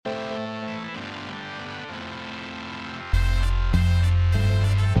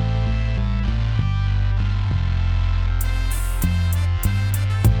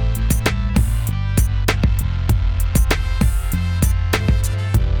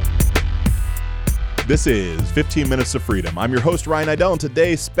This is 15 Minutes of Freedom. I'm your host, Ryan Idell, and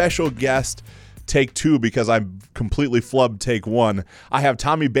today's special guest, take two, because I completely flubbed take one. I have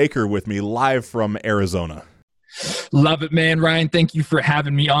Tommy Baker with me live from Arizona. Love it, man. Ryan, thank you for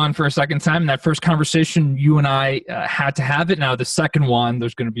having me on for a second time. That first conversation, you and I had to have it. Now, the second one,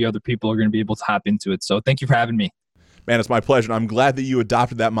 there's going to be other people who are going to be able to hop into it. So thank you for having me. Man, it's my pleasure. I'm glad that you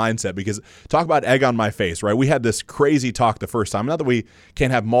adopted that mindset, because talk about egg on my face, right? We had this crazy talk the first time. Not that we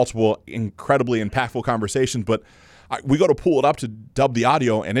can't have multiple incredibly impactful conversations, but we go to pull it up to dub the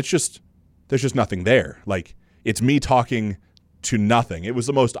audio, and there's just nothing there. Like, it's me talking to nothing. It was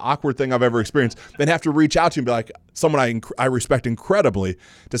the most awkward thing I've ever experienced. Then have to reach out to and be like, someone I respect incredibly,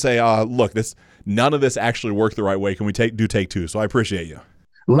 to say, look, none of this actually worked the right way. Can we do take two? So I appreciate you.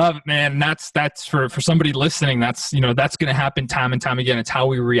 Love it, man. That's for somebody listening. That's going to happen time and time again. It's how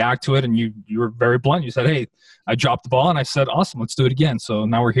we react to it. And you were very blunt. You said, "Hey, I dropped the ball," and I said, "Awesome, let's do it again." So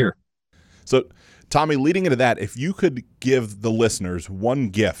now we're here. So, Tommy, leading into that, if you could give the listeners one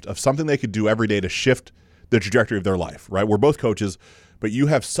gift of something they could do every day to shift the trajectory of their life, right? We're both coaches, but you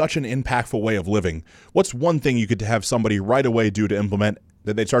have such an impactful way of living. What's one thing you could have somebody right away do to implement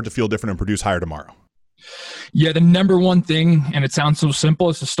that they'd start to feel different and produce higher tomorrow? Yeah, the number one thing, and it sounds so simple,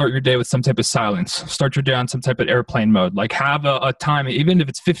 is to start your day with some type of silence. Start your day on some type of airplane mode. Like, have a time, even if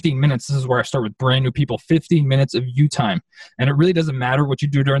it's 15 minutes, this is where I start with brand new people, 15 minutes of you time. And it really doesn't matter what you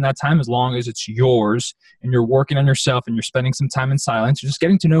do during that time, as long as it's yours and you're working on yourself and you're spending some time in silence. You're just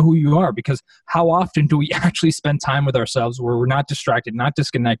getting to know who you are, because how often do we actually spend time with ourselves where we're not distracted, not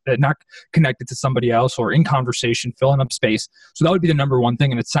disconnected, not connected to somebody else, or in conversation, filling up space? So that would be the number one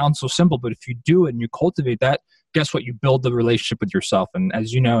thing. And it sounds so simple, but if you do it and you cultivate that, guess what? You build the relationship with yourself. And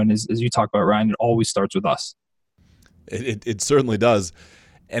as you know, and as you talk about, Ryan, it always starts with us. It certainly does.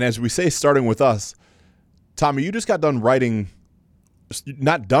 And as we say, starting with us, Tommy, you just got done writing,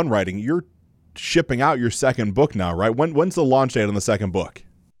 not done writing, you're shipping out your second book now, right? When's the launch date on the second book?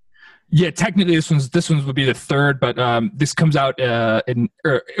 Yeah, technically this one would be the third, but this comes out in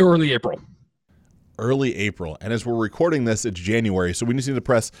early April. Early April. And as we're recording this, it's January. So we just need to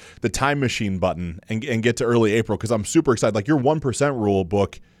press the time machine button and get to early April, because I'm super excited. Like, your 1% Rule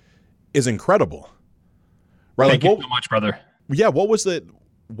book is incredible. Right? Thank you so much, brother. Yeah. What was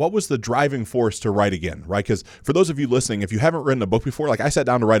the driving force to write again? Right? Because for those of you listening, if you haven't written a book before, like, I sat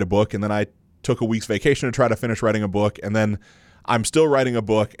down to write a book, and then I took a week's vacation to try to finish writing a book. And then I'm still writing a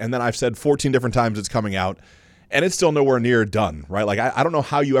book. And then I've said 14 different times it's coming out. And it's still nowhere near done, right? Like, I don't know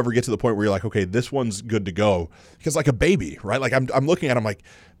how you ever get to the point where you're like, okay, this one's good to go. Because like a baby, right? Like, I'm looking at it, I'm like,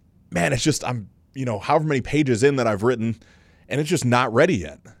 man, it's just, I'm however many pages in that I've written, and it's just not ready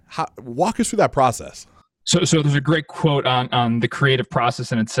yet. Walk us through that process. So there's a great quote on the creative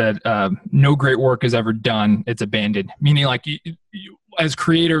process, and it said, no great work is ever done, it's abandoned. Meaning, like, you, as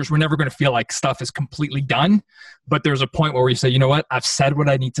creators, we're never going to feel like stuff is completely done. But there's a point where you say, you know what, I've said what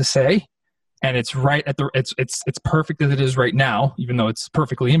I need to say. And it's right at it's perfect as it is right now, even though it's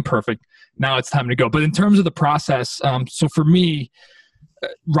perfectly imperfect. Now it's time to go. But in terms of the process, so for me,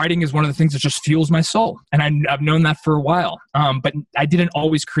 writing is one of the things that just fuels my soul. And I've known that for a while. But I didn't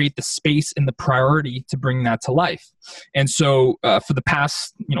always create the space and the priority to bring that to life. And so for the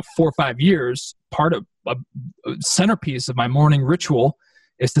past 4 or 5 years, part of a centerpiece of my morning ritual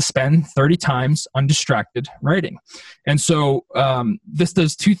is to spend 30 times undistracted writing. And so this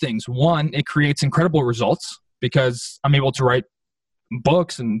does two things. One, it creates incredible results, because I'm able to write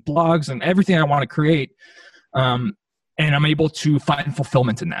books and blogs and everything I want to create. And I'm able to find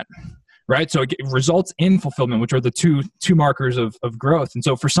fulfillment in that, right? So it results in fulfillment, which are the two markers of growth. And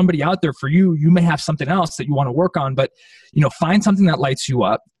so for somebody out there, for you may have something else that you want to work on, but find something that lights you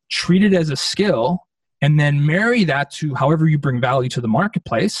up, treat it as a skill, and then marry that to however you bring value to the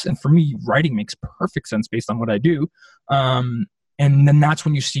marketplace. And for me, writing makes perfect sense based on what I do. And then that's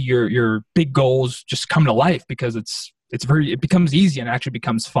when you see your big goals just come to life, because it becomes easy and actually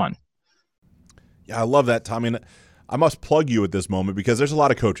becomes fun. Yeah, I love that, Tommy. And I must plug you at this moment, because there's a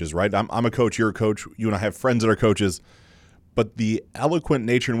lot of coaches, right? I'm a coach, you're a coach, you and I have friends that are coaches. But the eloquent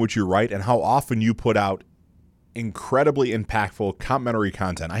nature in which you write and how often you put out incredibly impactful complimentary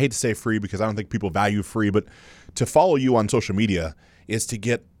content. I hate to say free, because I don't think people value free, but to follow you on social media is to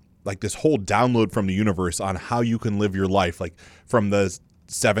get like this whole download from the universe on how you can live your life, like from the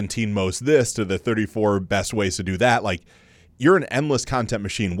 17 most this to the 34 best ways to do that. Like, you're an endless content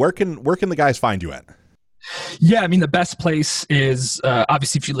machine. Where can the guys find you at? Yeah, I mean, the best place is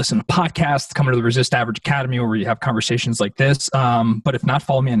obviously if you listen to podcasts, come to the Resist Average Academy where you have conversations like this. But if not,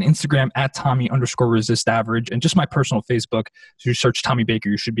 follow me on Instagram at Tommy_Resist Average, and just my personal Facebook. So you search Tommy Baker,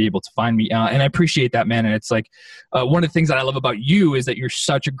 you should be able to find me. And I appreciate that, man. And it's like one of the things that I love about you is that you're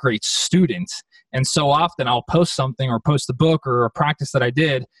such a great student. And so often I'll post something or post a book or a practice that I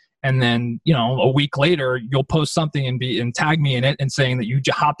did, and then, a week later, you'll post something and tag me in it and saying that you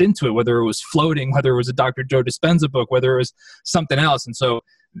hopped into it, whether it was floating, whether it was a Dr. Joe Dispenza book, whether it was something else. And so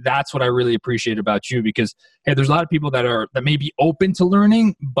that's what I really appreciate about you, because, hey, there's a lot of people that may be open to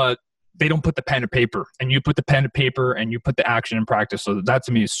learning, but they don't put the pen to paper, and you put the pen to paper and you put the action in practice. So that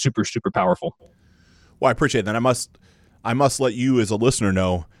to me is super, super powerful. Well, I appreciate that. I must let you as a listener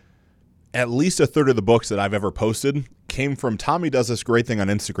know, at least a third of the books that I've ever posted came from Tommy does this great thing on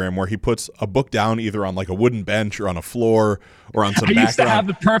Instagram where he puts a book down either on like a wooden bench or on a floor or on some background. I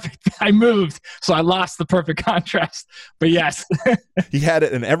used to have I moved, so I lost the perfect contrast. But yes. He had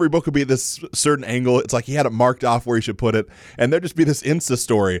it, and every book would be this certain angle. It's like he had it marked off where he should put it. And there'd just be this Insta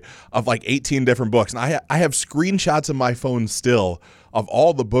story of like 18 different books. And I have screenshots in my phone still of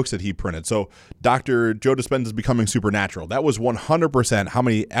all the books that he printed. So Dr. Joe Dispenza's Becoming Supernatural, that was 100% how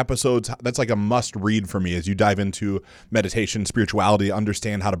many episodes. That's like a must read for me as you dive into meditation, spirituality,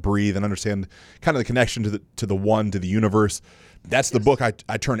 understand how to breathe, and understand kind of the connection to the one, to the universe. That's the book I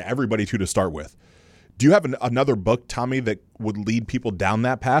turn everybody to start with. Do you have another book, Tommy, that would lead people down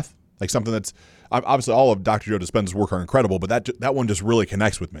that path? Like something that's, obviously all of Dr. Joe Dispenza's work are incredible, but that one just really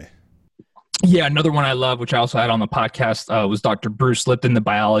connects with me. Yeah, another one I love, which I also had on the podcast, was Dr. Bruce Lipton, The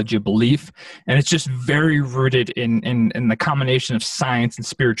Biology of Belief. And it's just very rooted in the combination of science and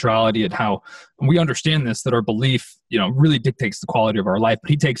spirituality, and how we understand this, that our belief, really dictates the quality of our life. But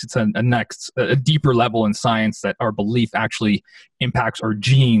he takes it to a deeper level in science, that our belief actually impacts our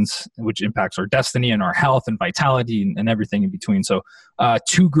genes, which impacts our destiny and our health and vitality and everything in between. So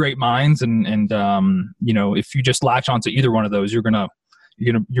two great minds. And if you just latch onto either one of those, your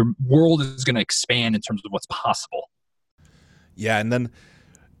world is going to expand in terms of what's possible. Yeah. And then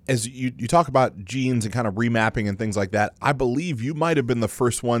as you talk about genes and kind of remapping and things like that, I believe you might have been the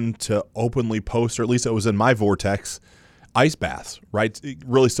first one to openly post, or at least it was in my vortex, ice baths, right?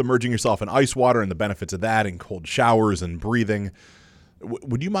 Really submerging yourself in ice water and the benefits of that, and cold showers and breathing.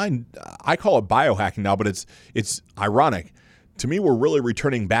 Would you mind? I call it biohacking now, but it's ironic. To me, we're really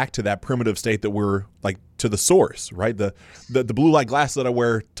returning back to that primitive state that we're like to the source, right? The blue light glasses that I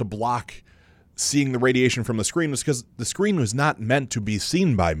wear to block seeing the radiation from the screen was because the screen was not meant to be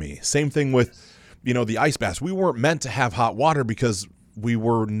seen by me. Same thing with, the ice baths. We weren't meant to have hot water because we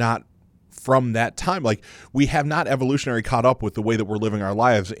were not from that time. Like, we have not evolutionary caught up with the way that we're living our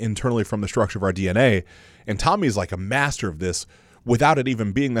lives internally from the structure of our DNA. And Tommy is like a master of this without it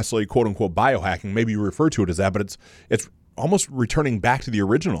even being necessarily quote unquote biohacking. Maybe you refer to it as that, but it's almost returning back to the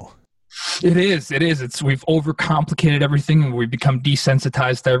original. It is. We've overcomplicated everything, and we've become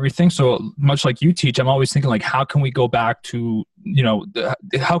desensitized to everything. So much like you teach, I'm always thinking like, how can we go back to,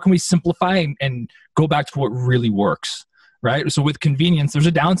 how can we simplify and go back to what really works, right? So with convenience, there's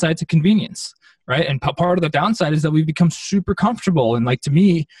a downside to convenience, right? And part of the downside is that we've become super comfortable. And like, to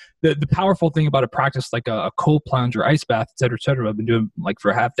me, the powerful thing about a practice like a cold plunge or ice bath, et cetera, I've been doing like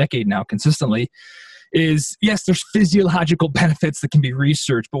for a half decade now consistently, is yes, there's physiological benefits that can be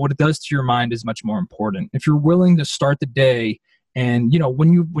researched, but what it does to your mind is much more important. If you're willing to start the day, and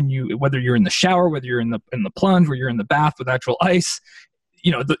when you whether you're in the shower, whether you're in the plunge, where you're in the bath with actual ice,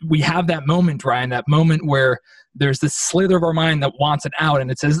 we have that moment, Ryan, that moment where there's this slither of our mind that wants it out,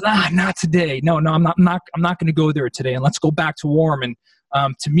 and it says, not today. No, I'm not going to go there today, and let's go back to warm. And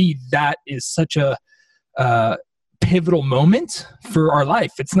to me, that is such a pivotal moment for our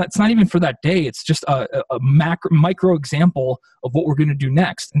life. It's not even for that day. It's just a micro example of what we're going to do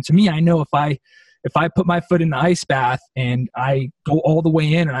next. And to me, I know if I put my foot in the ice bath and I go all the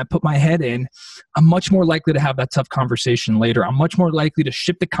way in and I put my head in, I'm much more likely to have that tough conversation later. I'm much more likely to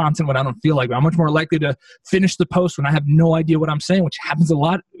ship the content when I don't feel like it. I'm much more likely to finish the post when I have no idea what I'm saying, which happens a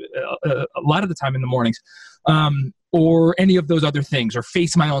lot of the time in the mornings. Or any of those other things, or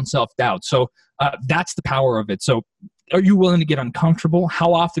face my own self-doubt. So that's the power of it. So are you willing to get uncomfortable?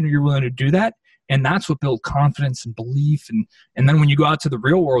 How often are you willing to do that? And that's what builds confidence and belief. And then when you go out to the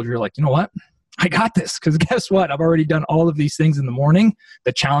real world, you're like, you know what? I got this. Because guess what? I've already done all of these things in the morning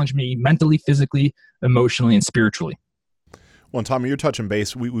that challenge me mentally, physically, emotionally, and spiritually. Well, Tommy, you're touching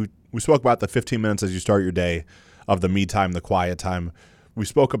base. We spoke about the 15 minutes as you start your day of the me time, the quiet time. We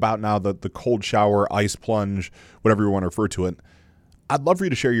spoke about now the cold shower, ice plunge, whatever you want to refer to it. I'd love for you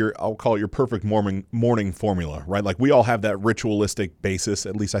to share I'll call it your perfect morning formula, right? Like we all have that ritualistic basis.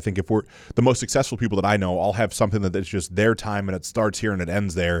 At least I think if we're the most successful people that I know, all have something that's just their time and it starts here and it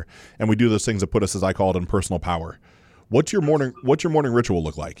ends there. And we do those things that put us, as I call it, in personal power. What's your morning ritual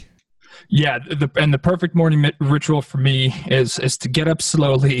look like? Yeah, the perfect morning ritual for me is to get up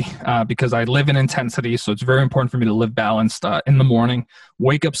slowly because I live in intensity, so it's very important for me to live balanced in the morning.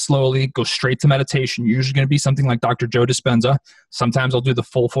 Wake up slowly, go straight to meditation. Usually going to be something like Dr. Joe Dispenza. Sometimes I'll do the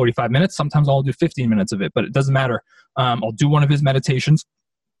full 45 minutes. Sometimes I'll do 15 minutes of it, but it doesn't matter. I'll do one of his meditations.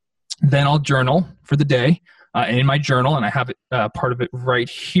 Then I'll journal for the day. In my journal, and I have it, part of it right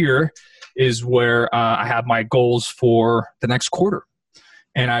here, is where I have my goals for the next quarter.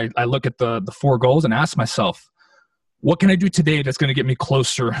 And I look at the 4 goals and ask myself, what can I do today that's going to get me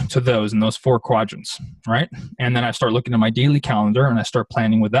closer to those in those 4 quadrants, right? And then I start looking at my daily calendar and I start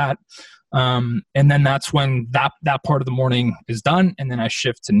planning with that. And then that's when that part of the morning is done. And then I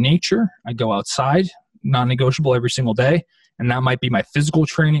shift to nature. I go outside, non-negotiable every single day. And that might be my physical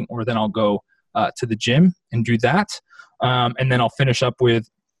training, or then I'll go to the gym and do that. And then I'll finish up with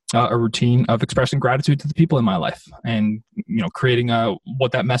a routine of expressing gratitude to the people in my life and, creating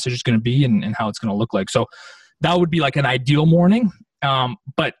what that message is going to be and how it's going to look like. So that would be like an ideal morning.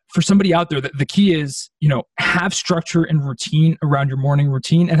 But for somebody out there, the key is, have structure and routine around your morning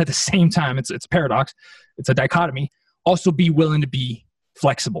routine. And at the same time, it's a paradox. It's a dichotomy. Also be willing to be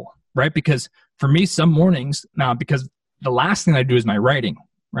flexible, right? Because for me, some mornings now, because the last thing I do is my writing,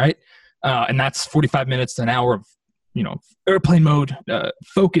 right? And that's 45 minutes to an hour of, airplane mode,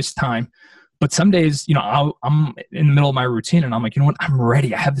 focus time. But some days, I'm in the middle of my routine and I'm like, you know what, I'm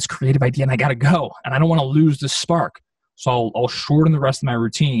ready. I have this creative idea and I got to go. And I don't want to lose this spark. So I'll shorten the rest of my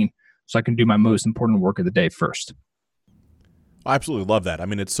routine so I can do my most important work of the day first. I absolutely love that. I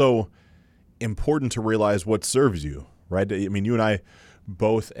mean, it's so important to realize what serves you, right? I mean, you and I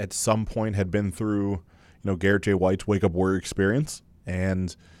both at some point had been through, Garrett J. White's Wake Up Warrior experience.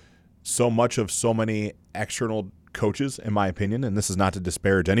 And so much of so many external coaches, in my opinion, and this is not to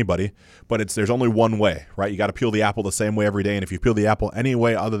disparage anybody, but there's only one way, right? You got to peel the apple the same way every day. And if you peel the apple any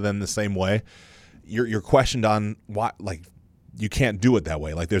way other than the same way, you're questioned on why, like, you can't do it that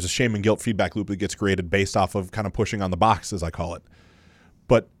way. Like there's a shame and guilt feedback loop that gets created based off of kind of pushing on the box, as I call it.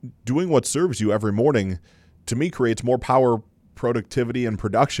 But doing what serves you every morning, to me, creates more power, productivity, and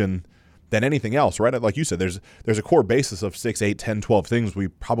production than anything else, right? Like you said, there's a core basis of 6, 8, 10, 12 things we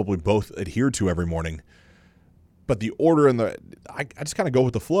probably both adhere to every morning. But the order and I just kind of go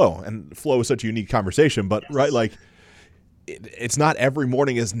with the flow, and flow is such a unique conversation, but yes. Right, like it's not every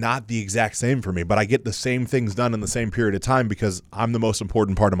morning is not the exact same for me, but I get the same things done in the same period of time because I'm the most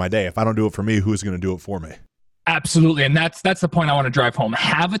important part of my day. If I don't do it for me, who's going to do it for me? Absolutely. And that's the point I want to drive home.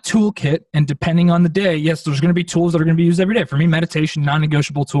 Have a toolkit, and depending on the day, yes, there's going to be tools that are going to be used every day. For me, meditation,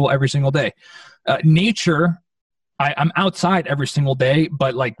 non-negotiable tool every single day. Nature, I'm outside every single day,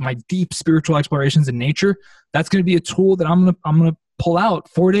 but like my deep spiritual explorations in nature, that's going to be a tool that I'm going to pull out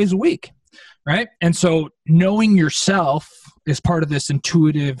 4 days a week, right? And so knowing yourself is part of this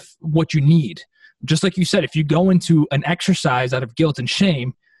intuitive what you need. Just like you said, if you go into an exercise out of guilt and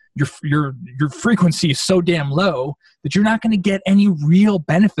shame, your frequency is so damn low that you're not going to get any real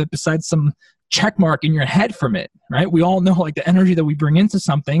benefit besides some check mark in your head from it, right? We all know like the energy that we bring into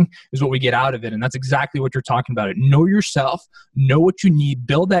something is what we get out of it. And that's exactly what you're talking about. Know yourself, know what you need,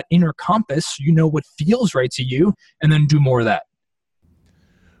 build that inner compass so you know what feels right to you, and then do more of that.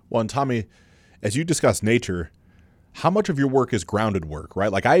 Well, and Tommy, as you discuss nature, how much of your work is grounded work,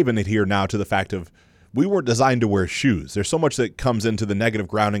 right? Like I even adhere now to the fact of we weren't designed to wear shoes. There's so much that comes into the negative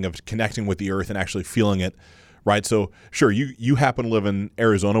grounding of connecting with the earth and actually feeling it. Right. So sure, you happen to live in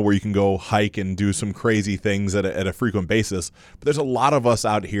Arizona where you can go hike and do some crazy things at a frequent basis. But there's a lot of us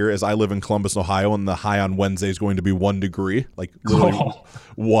out here, as I live in Columbus, Ohio, and the high on Wednesday is going to be 1 degree, like literally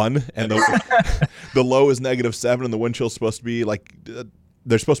 1. And the low is -7, and the wind chill is supposed to be like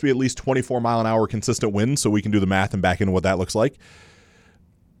there's supposed to be at least 24 mile an hour consistent wind. So we can do the math and back into what that looks like.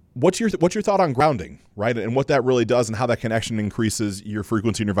 What's your thought on grounding, right? And what that really does and how that connection increases your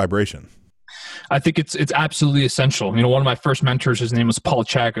frequency and your vibration? I think it's absolutely essential. One of my first mentors, his name was Paul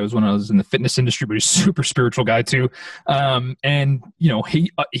Chek. It was when I was in the fitness industry, but he's a super spiritual guy too. And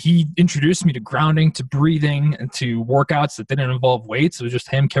he introduced me to grounding, to breathing, and to workouts that didn't involve weights. It was just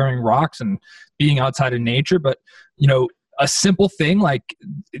him carrying rocks and being outside in nature. But, a simple thing like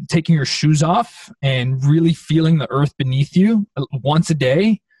taking your shoes off and really feeling the earth beneath you once a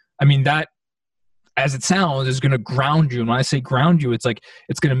day. I mean, that, as it sounds, is going to ground you. And when I say ground you, it's like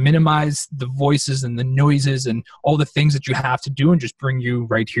it's going to minimize the voices and the noises and all the things that you have to do and just bring you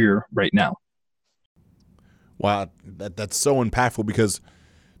right here, right now. Wow, that's so impactful because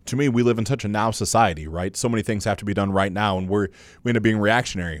to me, we live in such a now society, right? So many things have to be done right now, and we end up being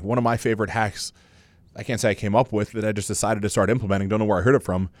reactionary. One of my favorite hacks, I can't say I came up with, that I just decided to start implementing, don't know where I heard it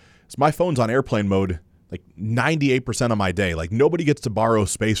from, is my phone's on airplane mode like 98% of my day. Like nobody gets to borrow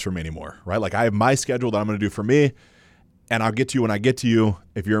space from me anymore, right? Like I have my schedule that I'm going to do for me, and I'll get to you when I get to you.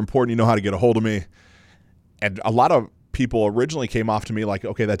 If you're important, you know how to get a hold of me. And a lot of people originally came off to me like,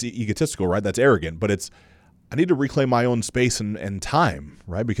 okay, that's egotistical, right? That's arrogant, but I need to reclaim my own space and time,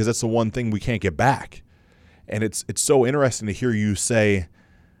 right? Because that's the one thing we can't get back. And it's so interesting to hear you say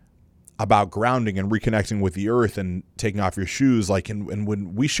about grounding and reconnecting with the earth and taking off your shoes. Like, and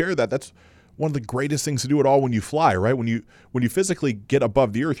when we share that, that's one of the greatest things to do at all when you fly, right? When you physically get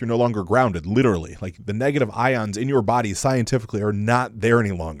above the earth, you're no longer grounded, literally. Like the negative ions in your body scientifically are not there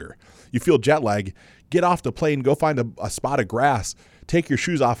any longer. You feel jet lag, get off the plane, go find a spot of grass, take your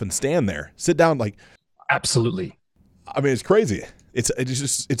shoes off and stand there. Sit down. Like, absolutely. I mean, it's crazy.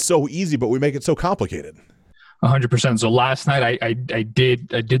 It's so easy, but we make it so complicated. 100%. So last night I did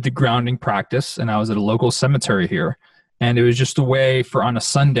the grounding practice, and I was at a local cemetery here, and it was just a way for on a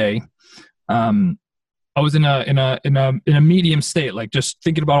Sunday. I was in a medium state, like just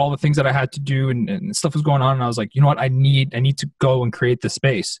thinking about all the things that I had to do and stuff was going on. And I was like, you know what, I need to go and create the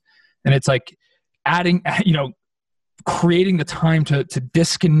space. And it's like adding, creating the time to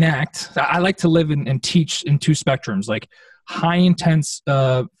disconnect. I like to live and teach in two spectrums, like high intense,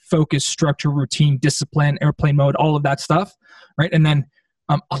 focus, structure, routine, discipline, airplane mode, all of that stuff. Right. And then,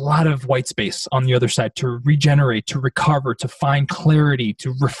 a lot of white space on the other side to regenerate, to recover, to find clarity,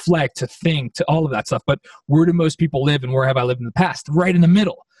 to reflect, to think, to all of that stuff. But where do most people live, and where have I lived in the past? Right in the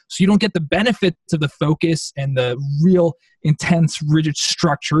middle. So you don't get the benefits of the focus and the real intense, rigid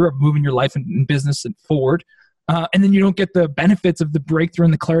structure of moving your life and business and forward. And then you don't get the benefits of the breakthrough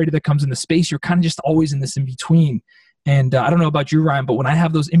and the clarity that comes in the space. You're kind of just always in this in between. And I don't know about you, Ryan, but when I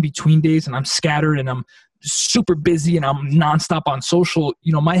have those in between days and I'm scattered and I'm super busy and I'm nonstop on social,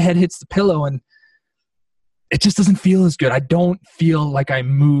 my head hits the pillow and it just doesn't feel as good. I don't feel like I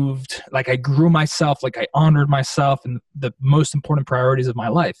moved, like I grew myself, like I honored myself and the most important priorities of my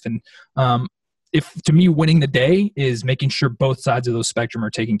life. And if to me, winning the day is making sure both sides of those spectrum are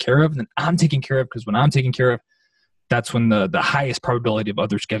taken care of, and then I'm taken care of, because when I'm taken care of, that's when the highest probability of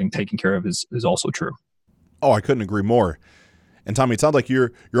others getting taken care of is also true. Oh, I couldn't agree more. And Tommy, it sounds like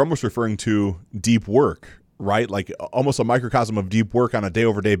you're almost referring to deep work, right? Like almost a microcosm of deep work on a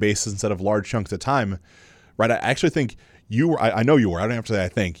day-over-day basis instead of large chunks of time, right? I actually think you were, I know you were, I don't have to say I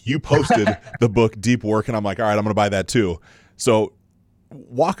think, you posted the book Deep Work, and I'm like, all right, I'm going to buy that too. So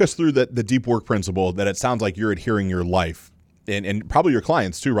walk us through the deep work principle that it sounds like you're adhering your life and probably your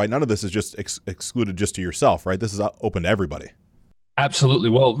clients too, right? None of this is just excluded just to yourself, right? This is open to everybody. Absolutely.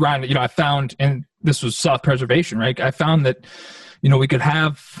 Well, Ryan, I found, and this was self-preservation, right? I found that, we could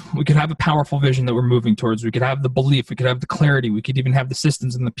have a powerful vision that we're moving towards. We could have the belief, we could have the clarity, we could even have the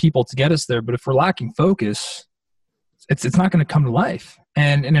systems and the people to get us there. But if we're lacking focus, it's not going to come to life.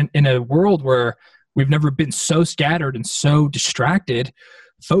 And in a world where we've never been so scattered and so distracted,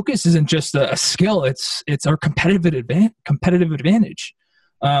 focus isn't just a skill. It's our competitive advantage.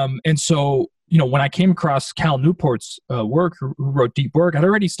 And so, when I came across Cal Newport's work, who wrote Deep Work, I'd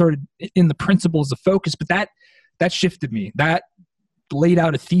already started in the principles of focus, but that shifted me. That laid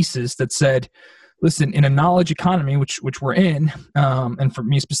out a thesis that said, listen, in a knowledge economy, which we're in, and for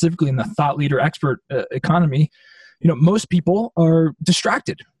me specifically in the thought leader expert economy, most people are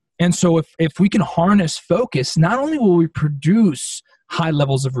distracted. And so if we can harness focus, not only will we produce high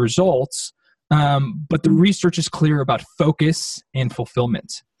levels of results, but the research is clear about focus and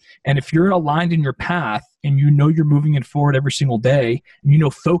fulfillment. And if you're aligned in your path and you're moving it forward every single day,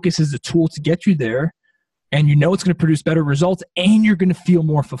 and focus is a tool to get you there, and it's going to produce better results, and you're going to feel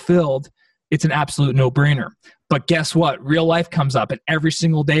more fulfilled, it's an absolute no-brainer. But guess what? Real life comes up, and every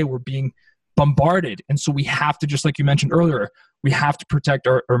single day we're being bombarded. And so we have to, just like you mentioned earlier, we have to protect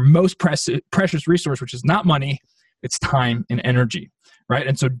our most precious resource, which is not money, it's time and energy, right?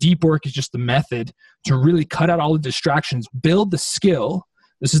 And so deep work is just the method to really cut out all the distractions, build the skill.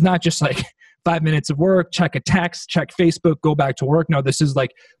 This is not just like 5 minutes of work, check a text, check Facebook, go back to work. No, this is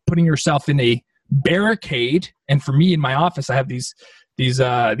like putting yourself in a barricade. And for me in my office, I have these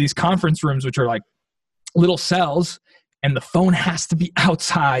conference rooms, which are like little cells, and the phone has to be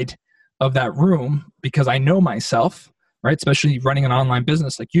outside of that room because I know myself, right? Especially running an online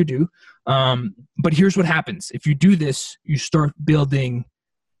business like you do. But here's what happens. If you do this, you start shifting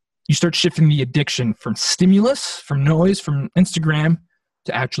the addiction from stimulus, from noise, from Instagram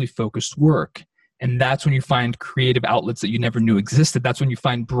to actually focused work. And that's when you find creative outlets that you never knew existed. That's when you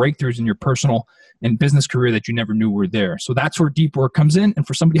find breakthroughs in your personal and business career that you never knew were there. So that's where deep work comes in. And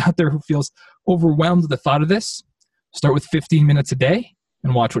for somebody out there who feels overwhelmed with the thought of this, start with 15 minutes a day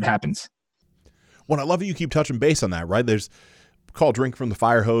and watch what happens. Well, I love that you keep touching base on that, right? There's call drink from the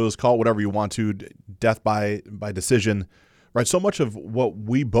fire hose, call it whatever you want to, death by decision, right? So much of what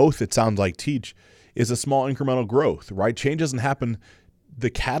we both, it sounds like, teach is a small incremental growth, right? Change doesn't happen. The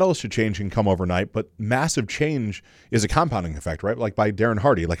catalyst to change can come overnight, but massive change is a compounding effect, right? Like by Darren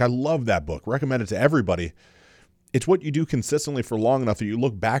Hardy. Like, I love that book. Recommend it to everybody. It's what you do consistently for long enough that you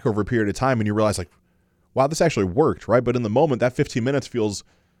look back over a period of time and you realize, like, wow, this actually worked, right? But in the moment, that 15 minutes feels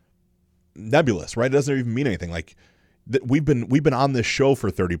nebulous, right? It doesn't even mean anything. Like, we've been on this show for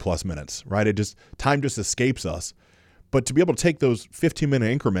 30 plus minutes, right? Time just escapes us. But to be able to take those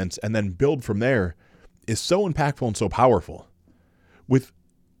 15-minute increments and then build from there is so impactful and so powerful.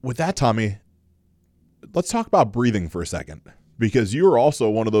 With that, Tommy, let's talk about breathing for a second, because you're also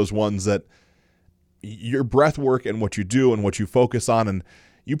one of those ones that your breath work and what you do and what you focus on, and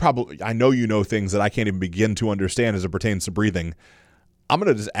I know you know things that I can't even begin to understand as it pertains to breathing. I'm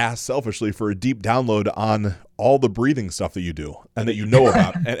going to just ask selfishly for a deep download on all the breathing stuff that you do and that you know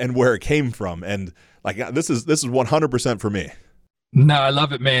about and where it came from. And like, this is 100% for me. No, I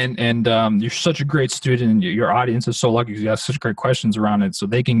love it, man. And you're such a great student, and your audience is so lucky because you ask such great questions around it. So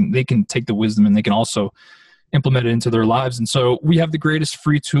they can take the wisdom and they can also implement it into their lives. And so we have the greatest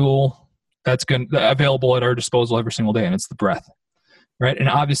free tool that's available at our disposal every single day, and it's the breath. Right. And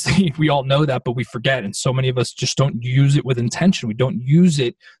obviously we all know that, but we forget. And so many of us just don't use it with intention. We don't use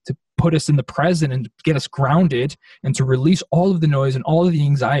it to put us in the present and to get us grounded and to release all of the noise and all of the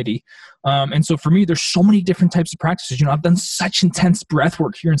anxiety. And so for me, there's so many different types of practices. I've done such intense breath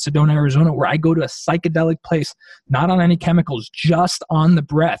work here in Sedona, Arizona, where I go to a psychedelic place, not on any chemicals, just on the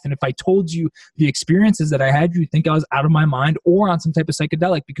breath. And if I told you the experiences that I had, you'd think I was out of my mind or on some type of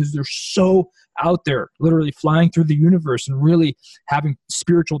psychedelic, because they're so out there, literally flying through the universe and really having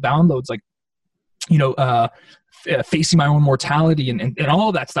spiritual downloads, like, facing my own mortality and all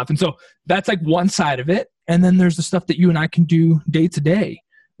of that stuff. And so that's like one side of it. And then there's the stuff that you and I can do day to day,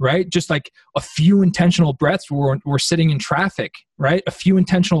 right? Just like a few intentional breaths when we're sitting in traffic, right? A few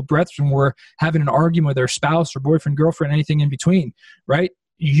intentional breaths when we're having an argument with our spouse or boyfriend, girlfriend, anything in between, right?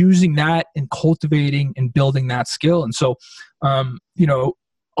 Using that and cultivating and building that skill. And so,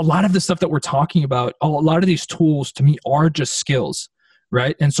 a lot of the stuff that we're talking about, a lot of these tools to me are just skills.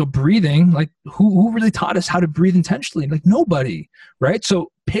 Right. And so breathing, like who really taught us how to breathe intentionally? Like nobody. Right.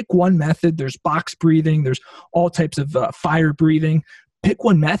 So pick one method. There's box breathing. There's all types of fire breathing. Pick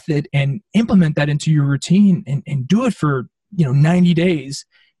one method and implement that into your routine and do it for, 90 days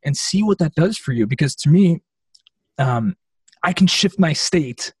and see what that does for you. Because to me, I can shift my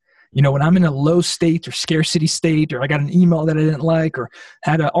state. When I'm in a low state or scarcity state, or I got an email that I didn't like, or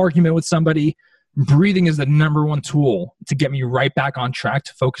had an argument with somebody, breathing is the number one tool to get me right back on track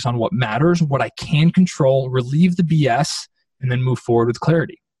to focus on what matters, what I can control, relieve the BS, and then move forward with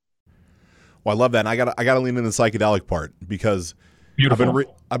clarity. Well, I love that. And I gotta lean in the psychedelic part, because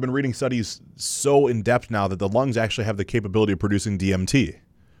Beautiful. I've been reading studies so in depth now that the lungs actually have the capability of producing DMT.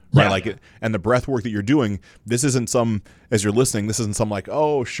 Right. Yeah. And the breath work that you're doing, this isn't some, as you're listening, this isn't some like,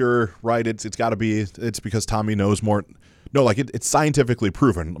 oh, sure, right, it's because Tommy knows more. No, like it's scientifically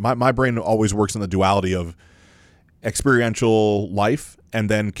proven. My brain always works in the duality of experiential life and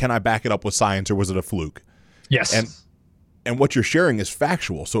then can I back it up with science, or was it a fluke? Yes. And what you're sharing is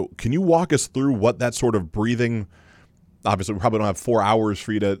factual. So can you walk us through what that sort of breathing, obviously we probably don't have 4 hours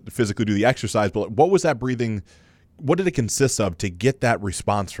for you to physically do the exercise, but what was that breathing? What did it consist of to get that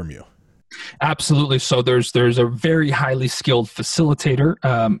response from you? Absolutely. So there's a very highly skilled facilitator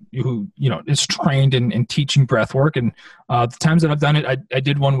who is trained in teaching breath work. And the times that I've done it, I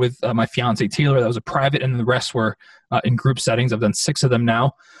did one with my fiance Taylor. That was a private, and the rest were in group settings. I've done 6 of them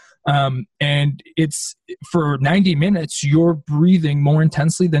now. And it's for 90 minutes, you're breathing more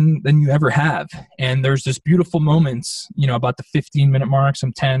intensely than you ever have. And there's this beautiful moments, about the 15-minute mark,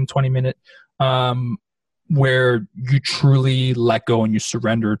 some 10, 20-minute where you truly let go and you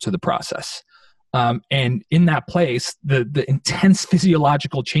surrender to the process. And in that place, the intense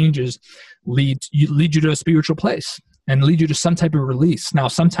physiological changes lead you to a spiritual place and lead you to some type of release. Now,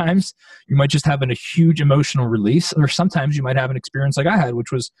 sometimes you might just have a huge emotional release, or sometimes you might have an experience like I had,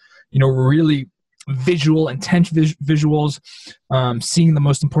 which was, really visual, intense visuals, seeing the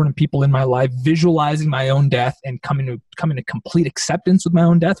most important people in my life, visualizing my own death, and coming to complete acceptance with my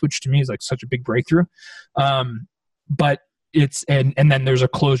own death, which to me is like such a big breakthrough. But and then there's a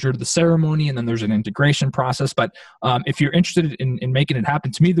closure to the ceremony, and then there's an integration process. But if you're interested in making it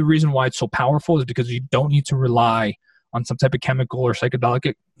happen, to me, the reason why it's so powerful is because you don't need to rely on some type of chemical or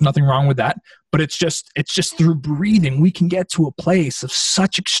psychedelic. Nothing wrong with that, but it's just through breathing we can get to a place of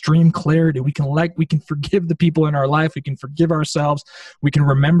such extreme clarity. We can forgive the people in our life, we can forgive ourselves, we can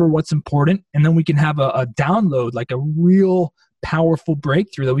remember what's important, and then we can have a download, like a real powerful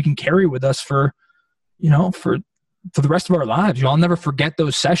breakthrough that we can carry with us for the rest of our lives. I'll never forget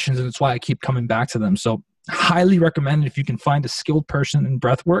those sessions, and it's why I keep coming back to them. So highly recommend, if you can find a skilled person in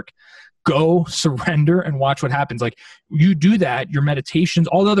breath work, go, surrender, and watch what happens. Like, you do that, your meditations,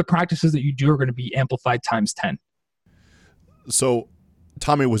 all the other practices that you do are going to be amplified times 10. So,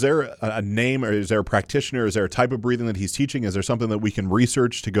 Tommy, was there a name, or is there a practitioner? Is there a type of breathing that he's teaching? Is there something that we can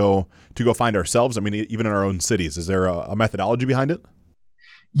research to go find ourselves? I mean, even in our own cities, is there a methodology behind it?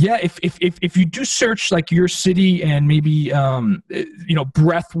 Yeah, if you do search like your city and maybe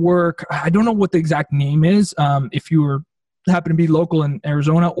breath work, I don't know what the exact name is. If you happen to be local in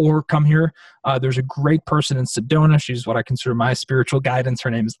Arizona or come here, there's a great person in Sedona. She's what I consider my spiritual guidance.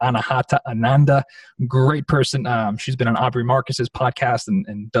 Her name is Anahata Ananda. Great person. She's been on Aubrey Marcus's podcast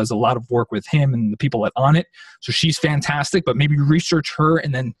and does a lot of work with him and the people at On It. So she's fantastic. But maybe research her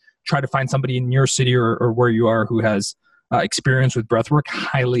and then try to find somebody in your city or where you are who has experience with breathwork.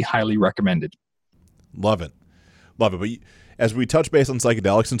 Highly, highly recommended. Love it. But as we touch base on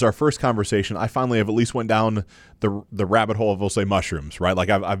psychedelics, since our first conversation, I finally have at least went down the rabbit hole of, we'll say, mushrooms, right? Like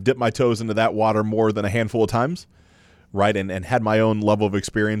I've dipped my toes into that water more than a handful of times, right? And had my own level of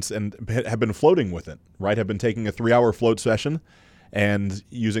experience and have been floating with it, right? Have been taking a 3-hour float session and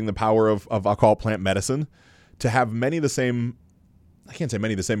using the power of I'll call it plant medicine to have many of the same, I can't say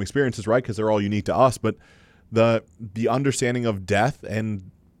many of the same experiences, right? Because they're all unique to us, but the understanding of death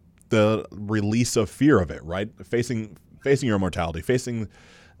and the release of fear of it, right? Facing your mortality,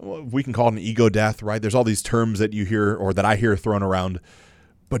 we can call it an ego death, right? There's all these terms that you hear or that I hear thrown around,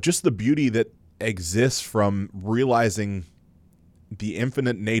 but just the beauty that exists from realizing the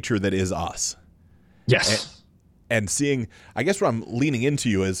infinite nature that is us. Yes. And seeing, I guess what I'm leaning into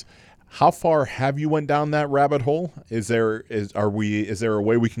you is, how far have you went down that rabbit hole? Is there a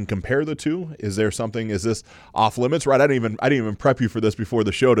way we can compare the two? Is this off limits? Right. I didn't even prep you for this before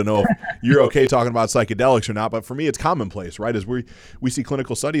the show to know if you're okay talking about psychedelics or not. But for me, it's commonplace, right? As we see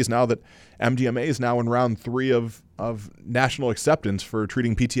clinical studies now that MDMA is now in round 3 of national acceptance for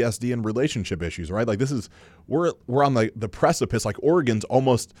treating PTSD and relationship issues, right? Like we're on the precipice, like Oregon's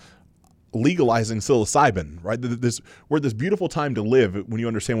almost legalizing psilocybin, right? We're this beautiful time to live when you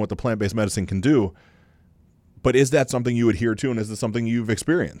understand what the plant-based medicine can do. But is that something you adhere to, and is this something you've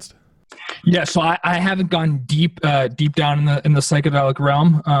experienced? Yeah, so I haven't gone deep down in the psychedelic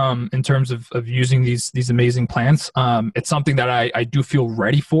realm in terms of using these amazing plants. It's something that I do feel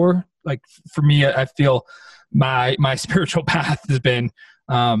ready for. Like for me, I feel my spiritual path has been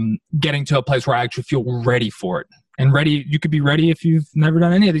getting to a place where I actually feel ready for it. And ready, you could be ready if you've never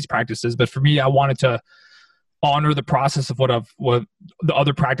done any of these practices. But for me, I wanted to honor the process of what the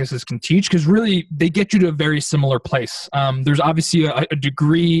other practices can teach, because really they get you to a very similar place. There's obviously a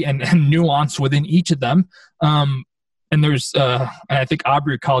degree and nuance within each of them. And there's, and I think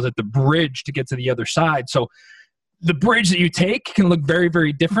Aubrey calls it the bridge to get to the other side. So the bridge that you take can look very,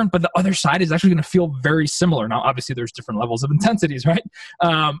 very different, but the other side is actually going to feel very similar. Now, obviously, there's different levels of intensities, right?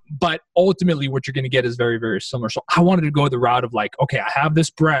 But ultimately, what you're going to get is very, very similar. So I wanted to go the route of like, okay, I have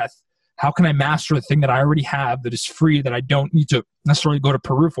this breath. How can I master the thing that I already have that is free, that I don't need to necessarily go to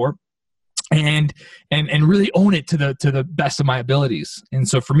Peru for, and really own it to the best of my abilities? And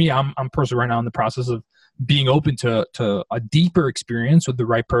so for me, I'm personally right now in the process of being open to a deeper experience with the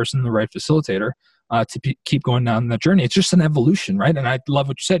right person, the right facilitator, to keep going down that journey. It's just an evolution, right? And I love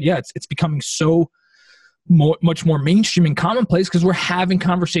what you said. Yeah, it's becoming so much more mainstream and commonplace because we're having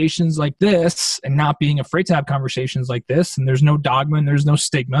conversations like this and not being afraid to have conversations like this. And there's no dogma and there's no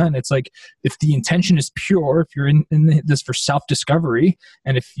stigma. And it's like, if the intention is pure, if you're in this for self-discovery,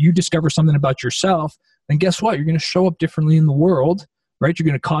 and if you discover something about yourself, then guess what? You're going to show up differently in the world, right? You're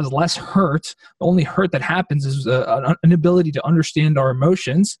going to cause less hurt. The only hurt that happens is an inability to understand our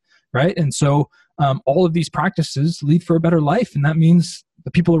emotions, right? And so all of these practices lead for a better life. And that means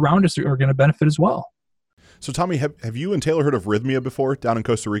the people around us are going to benefit as well. So Tommy, have you and Taylor heard of Rhythmia before down in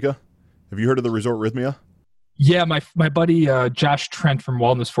Costa Rica? Have you heard of the resort Rhythmia? Yeah, my buddy Josh Trent from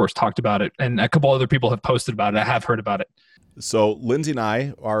Wellness Force talked about it, and a couple other people have posted about it. I have heard about it. So Lindsay and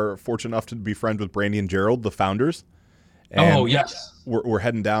I are fortunate enough to be friends with Brandy and Gerald, the founders. And yes. We're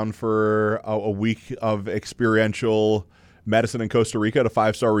heading down for a week of experiential medicine in Costa Rica at a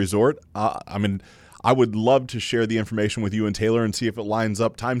 5-star resort. I mean, I would love to share the information with you and Taylor and see if it lines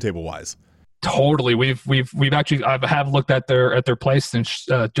up timetable wise. Totally. We've actually, I have looked at their place since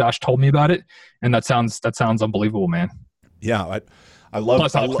Josh told me about it. And that sounds unbelievable, man. Yeah. I love,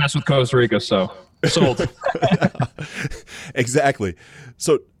 plus I'm obsessed with Costa Rica. So sold. Exactly.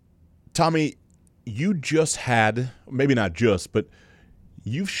 So Tommy, you just had, maybe not just, but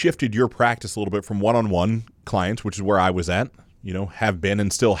you've shifted your practice a little bit from one-on-one clients, which is where I was at, have been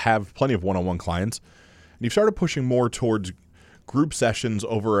and still have plenty of one-on-one clients. And you've started pushing more towards group sessions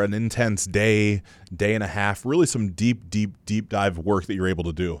over an intense day and a half, really some deep dive work that you're able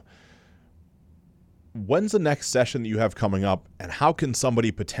to do. When's the next session that you have coming up, and how can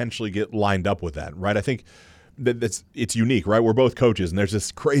somebody potentially get lined up with that, right? I think it's unique, right? We're both coaches, and there's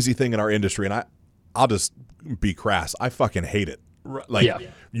this crazy thing in our industry, and I'll just be crass. I fucking hate it.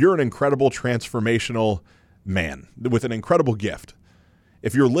 You're an incredible transformational man with an incredible gift.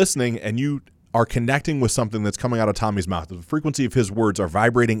 If you're listening and you are connecting with something that's coming out of Tommy's mouth, the frequency of his words are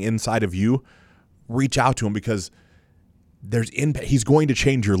vibrating inside of you, reach out to him, because he's going to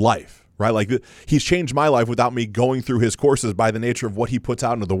change your life, right? Like he's changed my life without me going through his courses by the nature of what he puts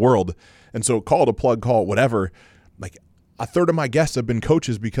out into the world. And so call it a plug, call it whatever. Like a third of my guests have been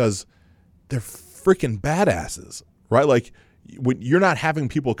coaches because they're freaking badasses, right? Like when you're not having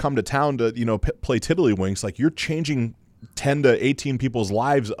people come to town to, play tiddlywinks, like you're changing 10 to 18 people's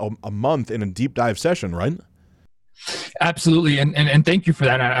lives a month in a deep dive session, right? Absolutely. And thank you for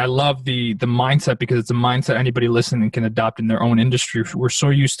that. I love the mindset, because it's a mindset anybody listening can adopt in their own industry. We're so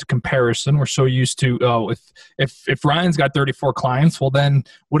used to comparison. We're so used to, if Ryan's got 34 clients, well, then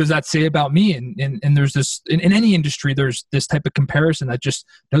what does that say about me? And there's this, in any industry, there's this type of comparison that just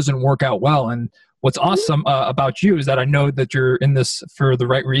doesn't work out well. And what's awesome about you is that I know that you're in this for the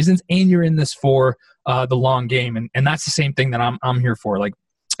right reasons, and you're in this for the long game. And that's the same thing that I'm here for. Like,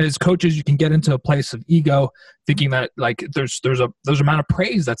 as coaches, you can get into a place of ego, thinking that like there's amount of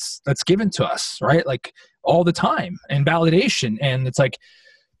praise that's given to us, right? Like all the time, and validation. And it's like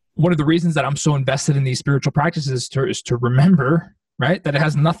one of the reasons that I'm so invested in these spiritual practices is to remember, right, that it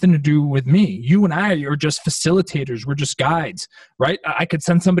has nothing to do with me. You and I are just facilitators. We're just guides, right? I could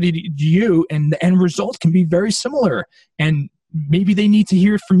send somebody to you, and the end result can be very similar. And maybe they need to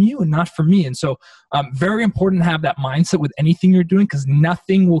hear it from you and not from me. And so very important to have that mindset with anything you're doing, because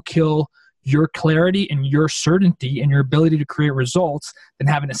nothing will kill your clarity and your certainty and your ability to create results than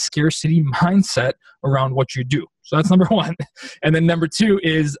having a scarcity mindset around what you do. So that's number one. And then number two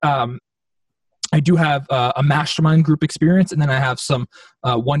is I do have a mastermind group experience, and then I have some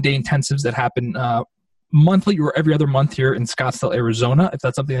one-day intensives that happen monthly or every other month here in Scottsdale, Arizona, if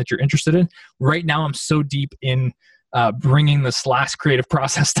that's something that you're interested in. Right now, I'm so deep in bringing this last creative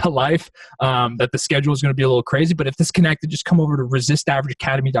process to life that the schedule is going to be a little crazy. But if disconnected, just come over to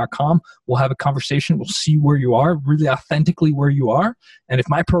resistaverageacademy.com. We'll have a conversation. We'll see where you are, really authentically where you are. And if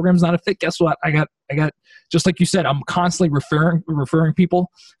my program's not a fit, guess what? I got just like you said, I'm constantly referring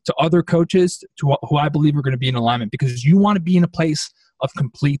people to other coaches who I believe are going to be in alignment, because you want to be in a place of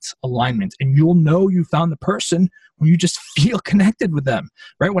complete alignment, and you'll know you found the person when you just feel connected with them,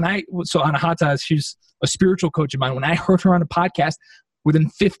 right? So Anahata, she's a spiritual coach of mine. When I heard her on a podcast, within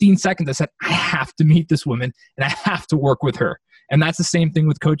 15 seconds, I said, I have to meet this woman and I have to work with her. And that's the same thing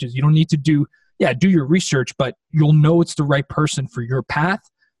with coaches. You don't need to do your research, but you'll know it's the right person for your path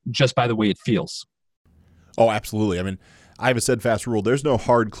just by the way it feels. Oh, absolutely. I mean, I have a steadfast rule. There's no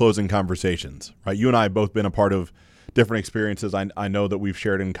hard closing conversations, right? You and I have both been a part of different experiences I know that we've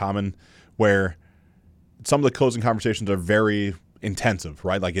shared in common, where some of the closing conversations are very intensive,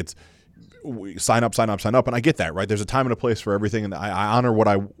 right? Like it's sign up. And I get that, right? There's a time and a place for everything. And I honor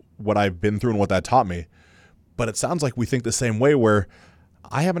what I've been through and what that taught me. But it sounds like we think the same way, where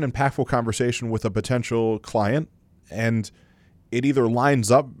I have an impactful conversation with a potential client, and it either lines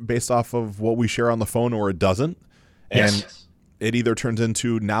up based off of what we share on the phone, or it doesn't. Yes. And it either turns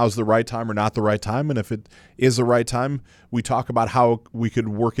into now's the right time or not the right time. And if it is the right time, we talk about how we could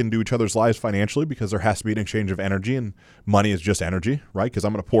work into each other's lives financially, because there has to be an exchange of energy, and money is just energy, right? Because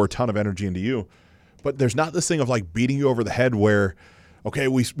I'm going to pour a ton of energy into you. But there's not this thing of like beating you over the head where, okay,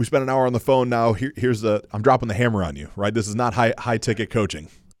 we spent an hour on the phone. Now I'm dropping the hammer on you, right? This is not high ticket coaching.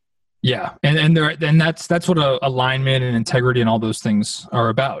 Yeah. And that's what alignment and integrity and all those things are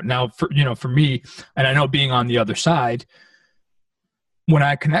about. Now, for me, and I know being on the other side, when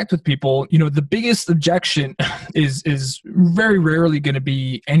I connect with people, the biggest objection is very rarely going to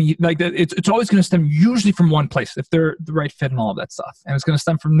be any like that. It's always going to stem usually from one place, if they're the right fit and all of that stuff. And it's going to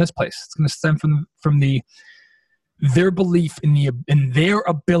stem from this place. It's going to stem from their belief in their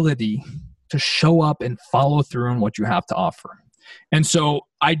ability to show up and follow through on what you have to offer. And so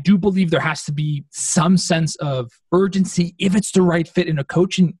I do believe there has to be some sense of urgency if it's the right fit in a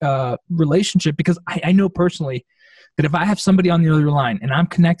coaching relationship, because I know personally that if I have somebody on the other line and I'm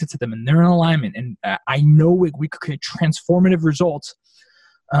connected to them and they're in alignment and I know we could create transformative results,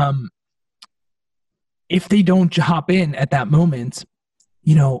 if they don't hop in at that moment,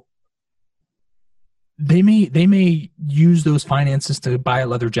 you know, they may use those finances to buy a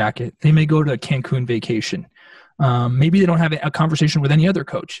leather jacket. They may go to a Cancun vacation. Maybe they don't have a conversation with any other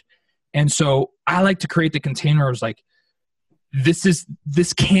coach. And so I like to create the containers like,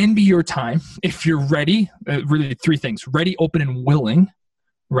 this can be your time if you're ready. Really, three things: ready, open, and willing.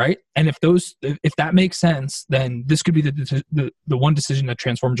 Right. And if that makes sense, then this could be the one decision that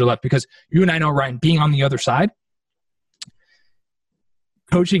transforms your life. Because you and I know, Ryan, being on the other side,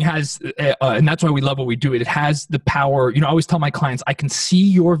 coaching has, and that's why we love what we do. It has the power. You know, I always tell my clients, I can see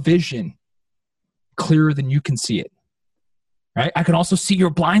your vision clearer than you can see it. Right. I can also see your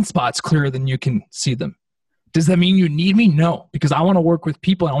blind spots clearer than you can see them. Does that mean you need me? No, because I want to work with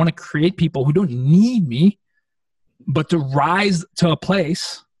people. And I want to create people who don't need me, but to rise to a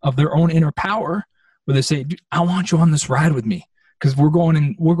place of their own inner power where they say, I want you on this ride with me because we're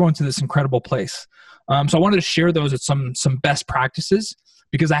going to this incredible place. So I wanted to share those as some best practices,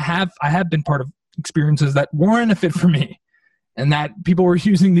 because I have been part of experiences that weren't a fit for me, and that people were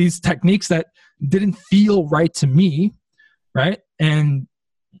using these techniques that didn't feel right to me. Right. And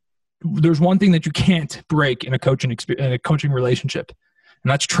there's one thing that you can't break in a coaching relationship,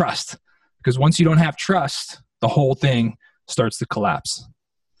 and that's trust. Because once you don't have trust, the whole thing starts to collapse.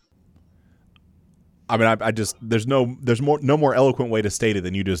 I mean, there's no more eloquent way to state it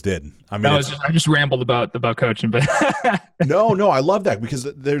than you just did. I mean, I just rambled about coaching, but no, I love that, because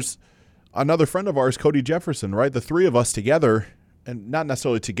there's another friend of ours, Cody Jefferson, right? The three of us together, and not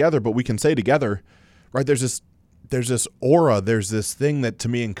necessarily together, but we can say together, right? There's this aura, there's this thing that to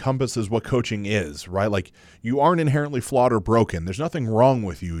me encompasses what coaching is, right? Like, you aren't inherently flawed or broken. There's nothing wrong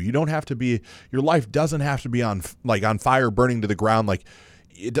with you. You don't have to be, your life doesn't have to be on fire, burning to the ground. Like,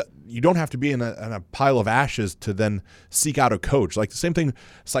 you don't have to be in a pile of ashes to then seek out a coach. Like the same thing,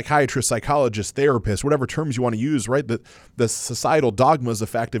 psychiatrist, psychologist, therapist, whatever terms you want to use, right? The societal dogma is the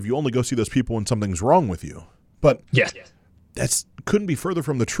fact of you only go see those people when something's wrong with you. But yes, that's couldn't be further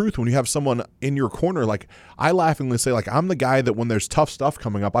from the truth when you have someone in your corner. Like, I laughingly say, like, I'm the guy that when there's tough stuff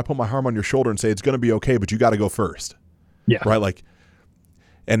coming up, I put my arm on your shoulder and say, it's going to be okay, but you got to go first. Yeah. Right. Like,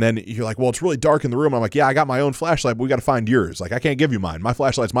 and then you're like, well, it's really dark in the room. I'm like, yeah, I got my own flashlight, but we got to find yours. Like, I can't give you mine. My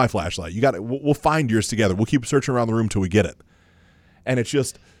flashlight's my flashlight. We'll find yours together. We'll keep searching around the room till we get it. And it's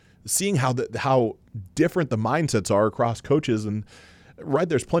just seeing how different the mindsets are across coaches. And right,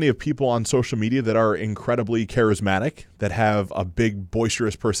 there's plenty of people on social media that are incredibly charismatic, that have a big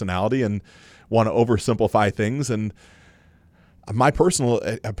boisterous personality and want to oversimplify things. And my personal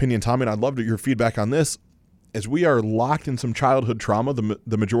opinion, Tommy, and I'd love your feedback on this, is we are locked in some childhood trauma,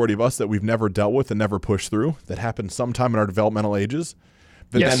 the majority of us, that we've never dealt with and never pushed through, that happened sometime in our developmental ages,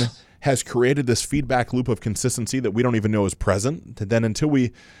 that then has created this feedback loop of consistency that we don't even know is present. That then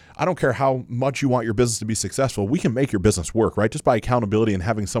I don't care how much you want your business to be successful, we can make your business work, right? Just by accountability and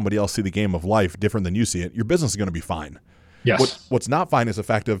having somebody else see the game of life different than you see it, your business is going to be fine. Yes. What's not fine is the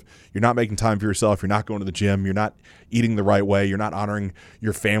fact of you're not making time for yourself. You're not going to the gym. You're not eating the right way. You're not honoring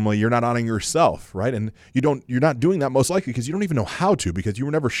your family. You're not honoring yourself, right? And you're not doing that most likely because you don't even know how to, because you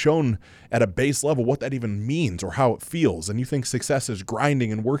were never shown at a base level what that even means or how it feels. And you think success is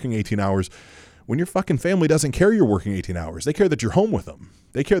grinding and working 18 hours when your fucking family doesn't care you're working 18 hours. They care that you're home with them.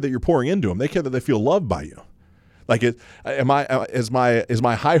 They care that you're pouring into them. They care that they feel loved by you. Like, is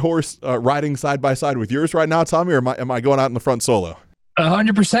my high horse riding side by side with yours right now, Tommy, or am I going out in the front solo?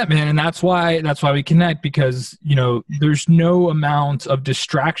 100%, man, and that's why we connect, because there's no amount of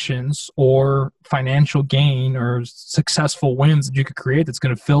distractions or financial gain or successful wins that you could create that's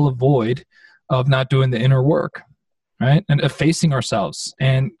going to fill a void of not doing the inner work, right? And of facing ourselves.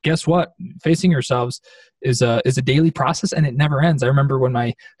 And guess what? Facing yourselves is a daily process, and it never ends. I remember when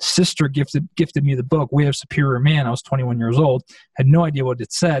my sister gifted me the book, Way of Superior Man. I was 21 years old, had no idea what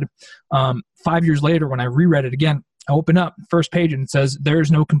it said. 5 years later, when I reread it again, I open up first page and it says,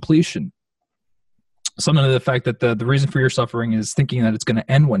 there's no completion. Something to the fact that the reason for your suffering is thinking that it's going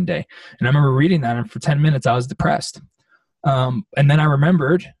to end one day. And I remember reading that, and for 10 minutes, I was depressed. And then I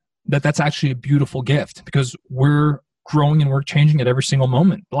remembered that that's actually a beautiful gift, because we're growing and we're changing at every single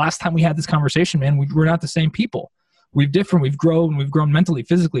moment. The last time we had this conversation, man, we're not the same people. We've grown mentally,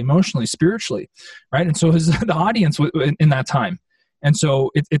 physically, emotionally, spiritually, right? And so is the audience in that time. And so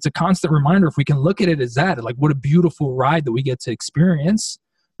it's a constant reminder, if we can look at it as that, like, what a beautiful ride that we get to experience,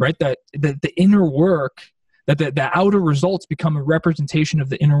 right? That the inner work that the outer results become a representation of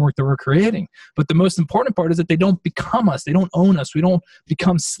the inner work that we're creating. But the most important part is that they don't become us. They don't own us. We don't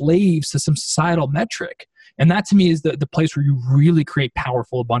become slaves to some societal metric. And that to me is the place where you really create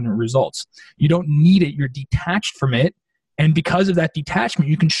powerful, abundant results. You don't need it. You're detached from it. And because of that detachment,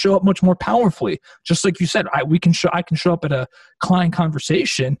 you can show up much more powerfully. Just like you said, I can show up at a client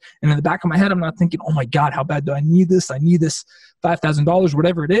conversation, and in the back of my head, I'm not thinking, oh my God, how bad do I need this? I need this $5,000,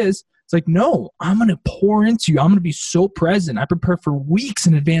 whatever it is. It's like, no, I'm going to pour into you. I'm going to be so present. I prepare for weeks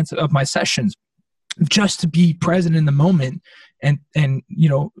in advance of my sessions just to be present in the moment. And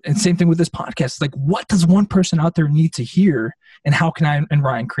same thing with this podcast. It's like, what does one person out there need to hear? And how can I and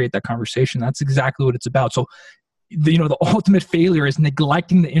Ryan create that conversation? That's exactly what it's about. So, the ultimate failure is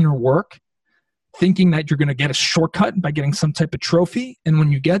neglecting the inner work, thinking that you're going to get a shortcut by getting some type of trophy. And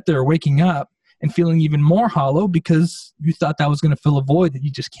when you get there, waking up and feeling even more hollow because you thought that was going to fill a void that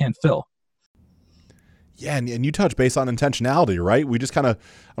you just can't fill. Yeah, and you touch base on intentionality, right? We just kind of,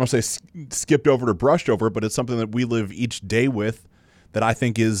 I don't say skipped over or brushed over, but it's something that we live each day with that I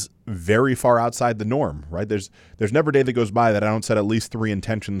think is very far outside the norm, right? There's never a day that goes by that I don't set at least 3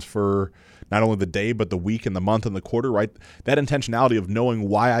 intentions for not only the day, but the week and the month and the quarter, right? That intentionality of knowing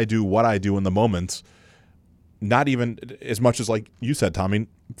why I do what I do in the moments, not even as much as like you said, Tommy,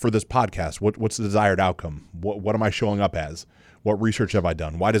 for this podcast, what's the desired outcome? What am I showing up as? What research have I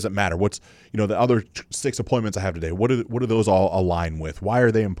done? Why does it matter? What's, the other 6 appointments I have today? What do those all align with? Why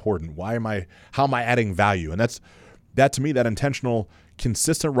are they important? How am I adding value? And that to me, that intentional,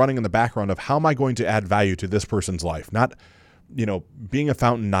 consistent running in the background of how am I going to add value to this person's life? Not, being a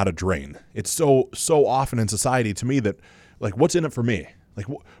fountain, not a drain. It's so often in society to me that like, what's in it for me? Like,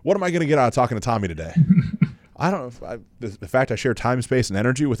 what am I going to get out of talking to Tommy today? I don't know. The fact I share time, space, and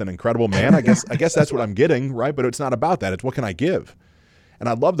energy with an incredible man, I guess that's what I'm getting, right? But it's not about that. It's what can I give? And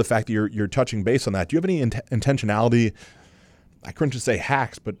I love the fact that you're touching base on that. Do you have any intentionality? I couldn't just say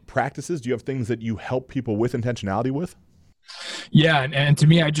hacks, but practices. Do you have things that you help people with intentionality with? Yeah. And to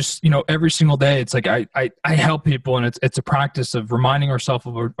me, I just, every single day, it's like I help people, and it's a practice of reminding ourselves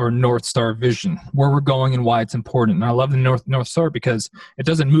of our North Star vision, where we're going and why it's important. And I love the North Star because it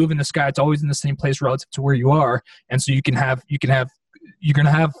doesn't move in the sky. It's always in the same place relative to where you are. And so you're going to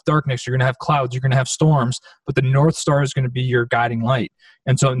have darkness, you're going to have clouds, you're going to have storms, but the North Star is going to be your guiding light.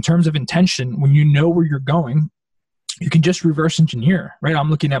 And so in terms of intention, when you know where you're going, you can just reverse engineer, right? I'm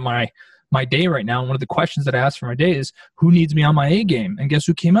looking at my day right now, and one of the questions that I asked for my day is, who needs me on my A game? And guess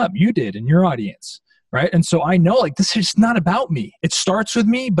who came up? You did, in your audience, right? And so I know, like, this is not about me. It starts with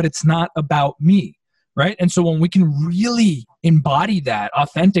me, but it's not about me, right? And so when we can really embody that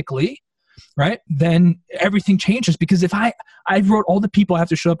authentically, right, then everything changes. Because if I wrote all the people I have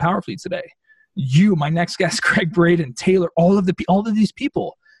to show up powerfully today, you, my next guest, Greg Braden, Taylor, all of these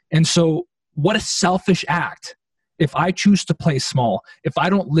people. And so what a selfish act if I choose to play small, if I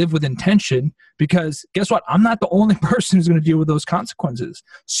don't live with intention, because guess what? I'm not the only person who's going to deal with those consequences.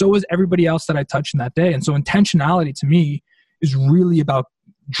 So is everybody else that I touch in that day. And so intentionality to me is really about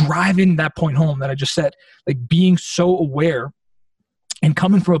driving that point home that I just said, like being so aware and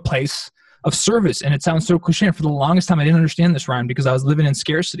coming from a place of service. And it sounds so cliche. And for the longest time, I didn't understand this, Ryan, because I was living in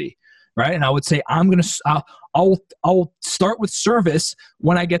scarcity, right? And I would say, I'll start with service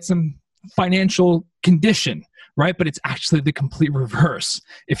when I get some financial condition, right? But it's actually the complete reverse.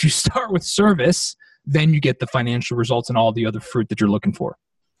 If you start with service, then you get the financial results and all the other fruit that you're looking for.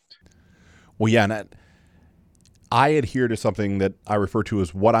 Well, yeah, and I adhere to something that I refer to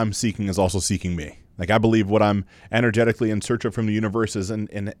as what I'm seeking is also seeking me. Like, I believe what I'm energetically in search of from the universe is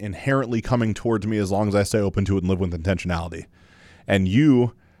inherently coming towards me as long as I stay open to it and live with intentionality. And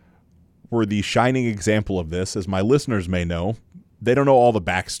you were the shining example of this. As my listeners may know, they don't know all the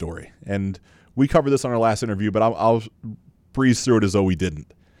backstory. And we covered this on our last interview, but I'll breeze through it as though we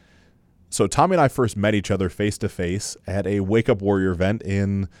didn't. So Tommy and I first met each other face-to-face at a Wake Up Warrior event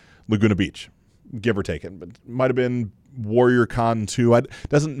in Laguna Beach, give or take it. But it might have been Warrior Con 2. It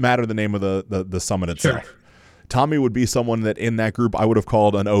doesn't matter the name of the summit itself. Sure. Tommy would be someone that in that group I would have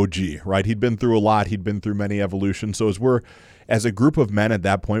called an OG, right? He'd been through a lot. He'd been through many evolutions. So as a group of men at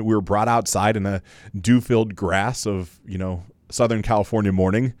that point, we were brought outside in a dew-filled grass of, Southern California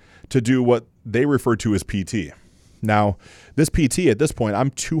morning to do what they refer to as PT. Now, this PT at this point, I'm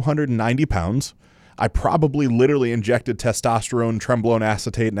 290 pounds. I probably literally injected testosterone, trenbolone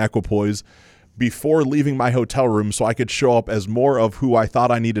acetate, and equipoise before leaving my hotel room so I could show up as more of who I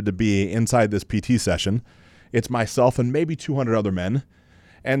thought I needed to be inside this PT session. It's myself and maybe 200 other men.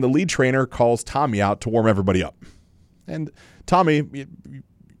 And the lead trainer calls Tommy out to warm everybody up. And Tommy,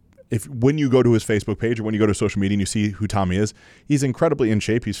 when you go to his Facebook page or when you go to social media and you see who Tommy is, he's incredibly in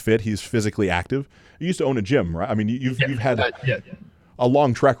shape. He's fit. He's physically active. You used to own a gym, right? I mean, you've had a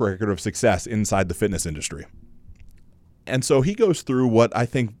long track record of success inside the fitness industry. And so he goes through what I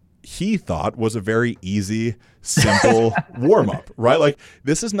think he thought was a very easy, simple warm-up, right? Like,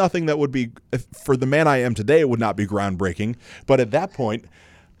 this is nothing that would be, for the man I am today, it would not be groundbreaking. But at that point,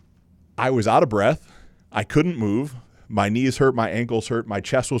 I was out of breath. I couldn't move. My knees hurt. My ankles hurt. My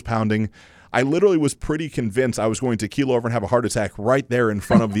chest was pounding. I literally was pretty convinced I was going to keel over and have a heart attack right there in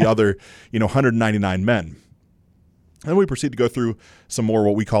front of the other, 199 men. And we proceed to go through some more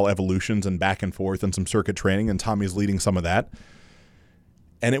what we call evolutions and back and forth and some circuit training, and Tommy's leading some of that.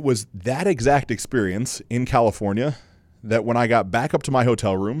 And it was that exact experience in California that when I got back up to my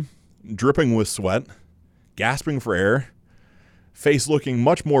hotel room, dripping with sweat, gasping for air, face looking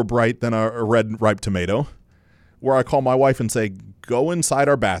much more bright than a red ripe tomato, where I call my wife and say, go inside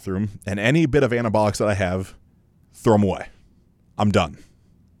our bathroom and any bit of anabolics that I have, throw them away. I'm done.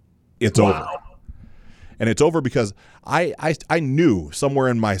 It's over. And it's over because I knew somewhere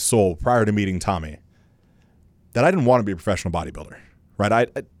in my soul prior to meeting Tommy that I didn't want to be a professional bodybuilder.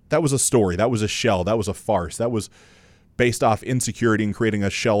 Right? That was a story. That was a shell. That was a farce. That was based off insecurity and creating a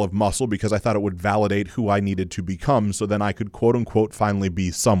shell of muscle because I thought it would validate who I needed to become so then I could, quote unquote, finally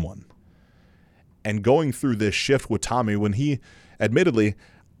be someone. And going through this shift with Tommy, when he, admittedly,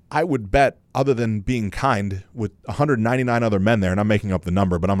 I would bet, other than being kind, with 199 other men there, and I'm making up the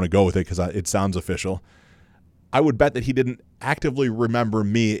number, but I'm going to go with it because it sounds official, I would bet that he didn't actively remember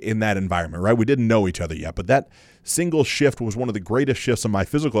me in that environment, right? We didn't know each other yet, but that single shift was one of the greatest shifts in my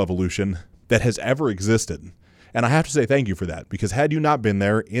physical evolution that has ever existed. And I have to say thank you for that, because had you not been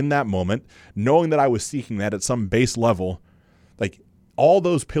there in that moment, knowing that I was seeking that at some base level, like all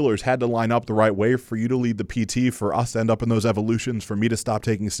those pillars had to line up the right way for you to lead the PT, for us to end up in those evolutions, for me to stop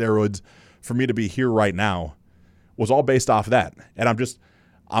taking steroids, for me to be here right now, was all based off that. And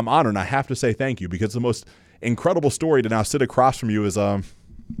I'm honored, and I have to say thank you, because the most incredible story to now sit across from you is, I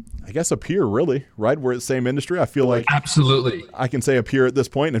guess, a peer, really, right? We're in the same industry. I feel like absolutely I can say a peer at this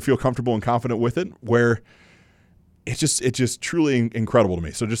point and feel comfortable and confident with it, where it's just truly incredible to me.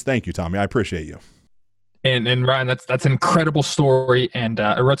 So just thank you, Tommy. I appreciate you. And Ryan, that's an incredible story. And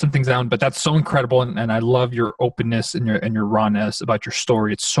I wrote some things down, but that's so incredible. And I love your openness and your rawness about your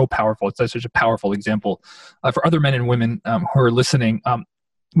story. It's so powerful. It's such a powerful example for other men and women who are listening.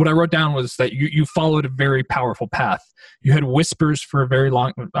 What I wrote down was that you followed a very powerful path. You had whispers for a very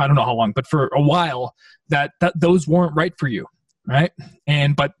long, I don't know how long, but for a while that those weren't right for you, right?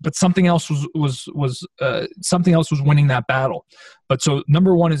 And but something else was something else was winning that battle. But so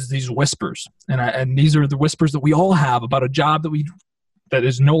number one is these whispers, and these are the whispers that we all have about a job that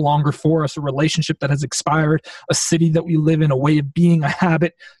is no longer for us, a relationship that has expired, a city that we live in, a way of being, a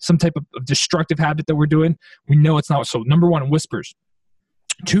habit, some type of destructive habit that we're doing. We know it's not. So number one, whispers.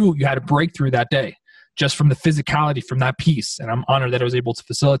 Two, you had a breakthrough that day just from the physicality, from that piece. And I'm honored that I was able to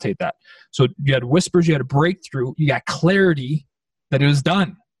facilitate that. So you had whispers, you had a breakthrough, you got clarity that it was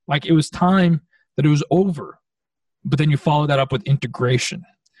done. Like it was time that it was over. But then you follow that up with integration.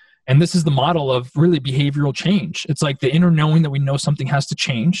 And this is the model of really behavioral change. It's like the inner knowing that we know something has to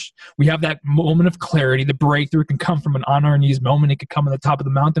change. We have that moment of clarity. The breakthrough can come from an on our knees moment. It could come at the top of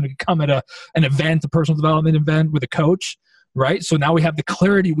the mountain. It could come at an event, a personal development event with a coach. Right? So now we have the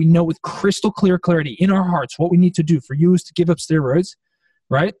clarity. We know with crystal clear clarity in our hearts what we need to do. For you is to give up steroids,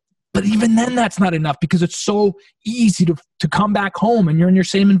 right? But even then that's not enough, because it's so easy to come back home and you're in your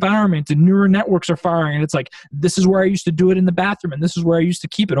same environment and neural networks are firing. And it's like, this is where I used to do it in the bathroom and this is where I used to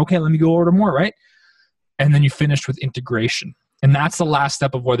keep it. Okay, let me go order more, right? And then you finish with integration. And that's the last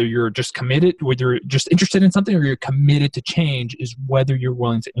step of whether you're just committed, whether you're just interested in something or you're committed to change, is whether you're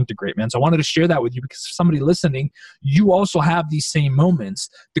willing to integrate, man. So I wanted to share that with you because somebody listening, you also have these same moments.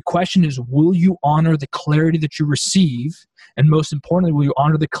 The question is, will you honor the clarity that you receive? And most importantly, will you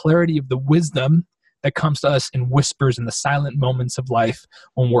honor the clarity of the wisdom that comes to us in whispers in the silent moments of life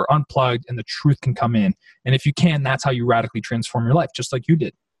when we're unplugged and the truth can come in? And if you can, that's how you radically transform your life, just like you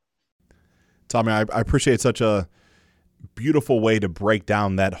did. Tommy, I appreciate such a beautiful way to break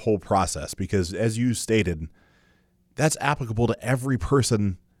down that whole process, because as you stated, that's applicable to every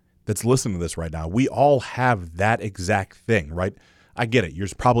person that's listening to this right now. We all have that exact thing, right? I get it.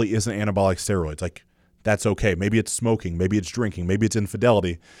 Yours probably isn't anabolic steroids. Like, that's okay. Maybe it's smoking. Maybe it's drinking. Maybe it's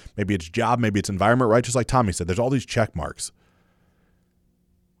infidelity. Maybe it's job. Maybe it's environment, right? Just like Tommy said, there's all these check marks.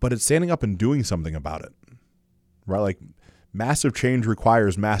 But it's standing up and doing something about it, right? Like, massive change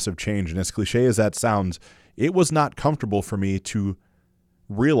requires massive change. And as cliche as that sounds, it was not comfortable for me to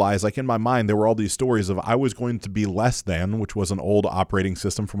realize, like in my mind, there were all these stories of I was going to be less than, which was an old operating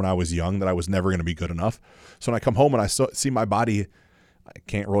system from when I was young, that I was never going to be good enough. So when I come home and I see my body, I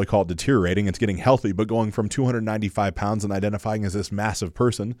can't really call it deteriorating, it's getting healthy, but going from 295 pounds and identifying as this massive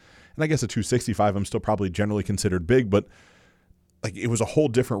person, and I guess at 265, I'm still probably generally considered big, but like it was a whole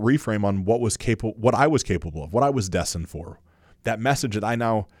different reframe on what I was capable of, what I was destined for. That message that I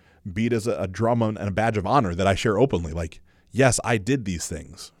now beat as a drum and a badge of honor that I share openly, like, yes, I did these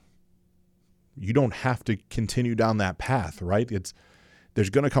things. You don't have to continue down that path, right? There's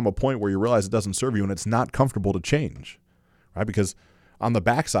going to come a point where you realize it doesn't serve you and it's not comfortable to change, right? Because on the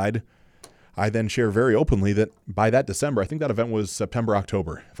backside, I then share very openly that by that December, I think that event was September,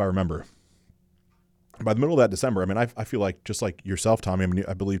 October, if I remember. By the middle of that December, I mean, I feel like just like yourself, Tommy, I mean,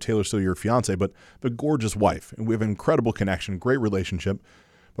 I believe Taylor's still your fiance, but the gorgeous wife, and we have an incredible connection, great relationship,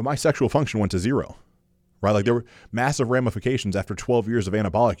 but my sexual function went to zero. Right? Like there were massive ramifications after 12 years of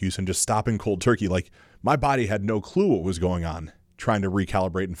anabolic use and just stopping cold turkey. Like my body had no clue what was going on, trying to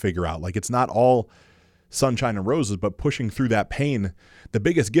recalibrate and figure out. Like it's not all sunshine and roses, but pushing through that pain. The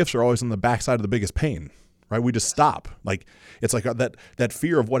biggest gifts are always on the backside of the biggest pain, right? We just stop. Like it's like that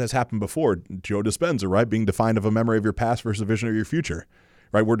fear of what has happened before. Joe Dispenza, right? Being defined of a memory of your past versus a vision of your future,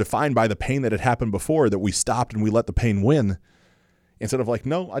 right? We're defined by the pain that had happened before, that we stopped and we let the pain win. Instead of like,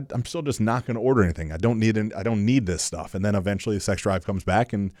 no, I'm still just not going to order anything. I don't need this stuff. And then eventually the sex drive comes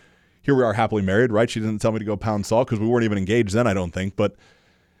back and here we are happily married, right? She didn't tell me to go pound salt because we weren't even engaged then, I don't think. But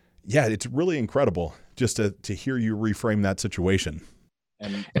yeah, it's really incredible just to hear you reframe that situation.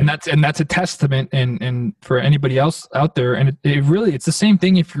 And that's a testament and for anybody else out there. And it's the same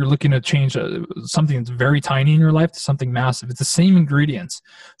thing if you're looking to change something that's very tiny in your life to something massive. It's the same ingredients.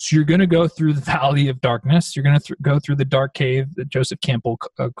 So you're going to go through the valley of darkness. You're going to go through the dark cave that Joseph Campbell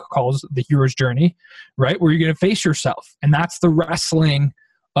calls the hero's journey, right? Where you're going to face yourself. And that's the wrestling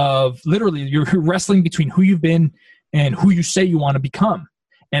of literally you're wrestling between who you've been and who you say you want to become.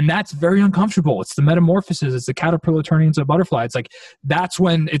 And that's very uncomfortable. It's the metamorphosis. It's the caterpillar turning into a butterfly. It's like, that's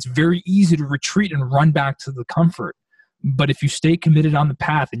when it's very easy to retreat and run back to the comfort. But if you stay committed on the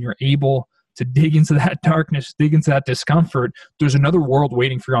path and you're able to dig into that darkness, dig into that discomfort, there's another world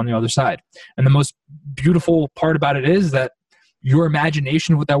waiting for you on the other side. And the most beautiful part about it is that your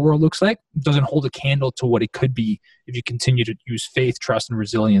imagination of what that world looks like doesn't hold a candle to what it could be if you continue to use faith, trust, and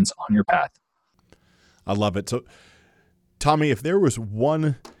resilience on your path. I love it. So, Tommy, if there was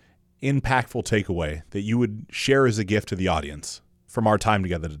one impactful takeaway that you would share as a gift to the audience from our time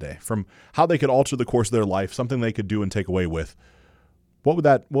together today, from how they could alter the course of their life, something they could do and take away with, what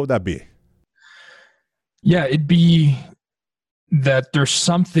would that be? Yeah, it'd be that there's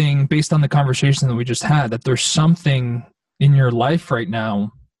something based on the conversation that we just had, that there's something in your life right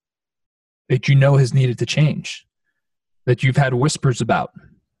now that you know has needed to change, that you've had whispers about,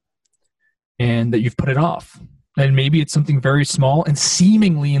 and that you've put it off. And maybe it's something very small and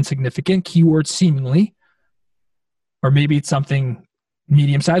seemingly insignificant, keyword seemingly, or maybe it's something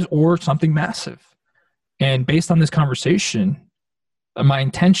medium-sized or something massive. And based on this conversation, my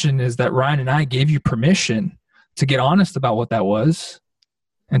intention is that Ryan and I gave you permission to get honest about what that was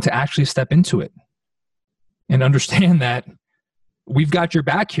and to actually step into it and understand that we've got your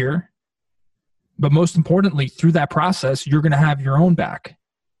back here, but most importantly, through that process, you're going to have your own back.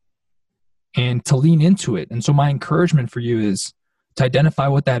 And to lean into it. And so my encouragement for you is to identify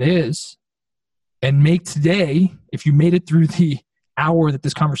what that is and make today, if you made it through the hour that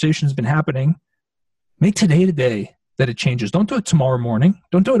this conversation has been happening, make today the day that it changes. Don't do it tomorrow morning.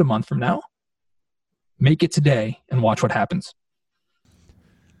 Don't do it a month from now. Make it today and watch what happens.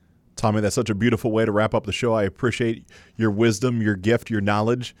 Tommy, that's such a beautiful way to wrap up the show. I appreciate your wisdom, your gift, your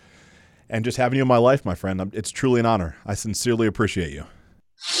knowledge, and just having you in my life, my friend. It's truly an honor. I sincerely appreciate you.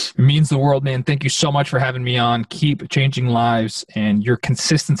 It means the world, man. Thank you so much for having me on. Keep changing lives and your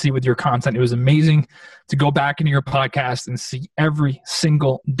consistency with your content. It was amazing to go back into your podcast and see every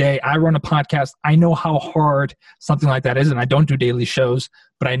single day. I run a podcast. I know how hard something like that is, and I don't do daily shows,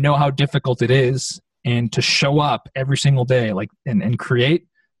 but I know how difficult it is. And to show up every single day and create,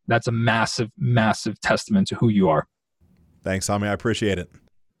 that's a massive, massive testament to who you are. Thanks, Tommy. I appreciate it.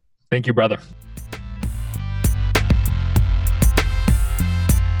 Thank you, brother.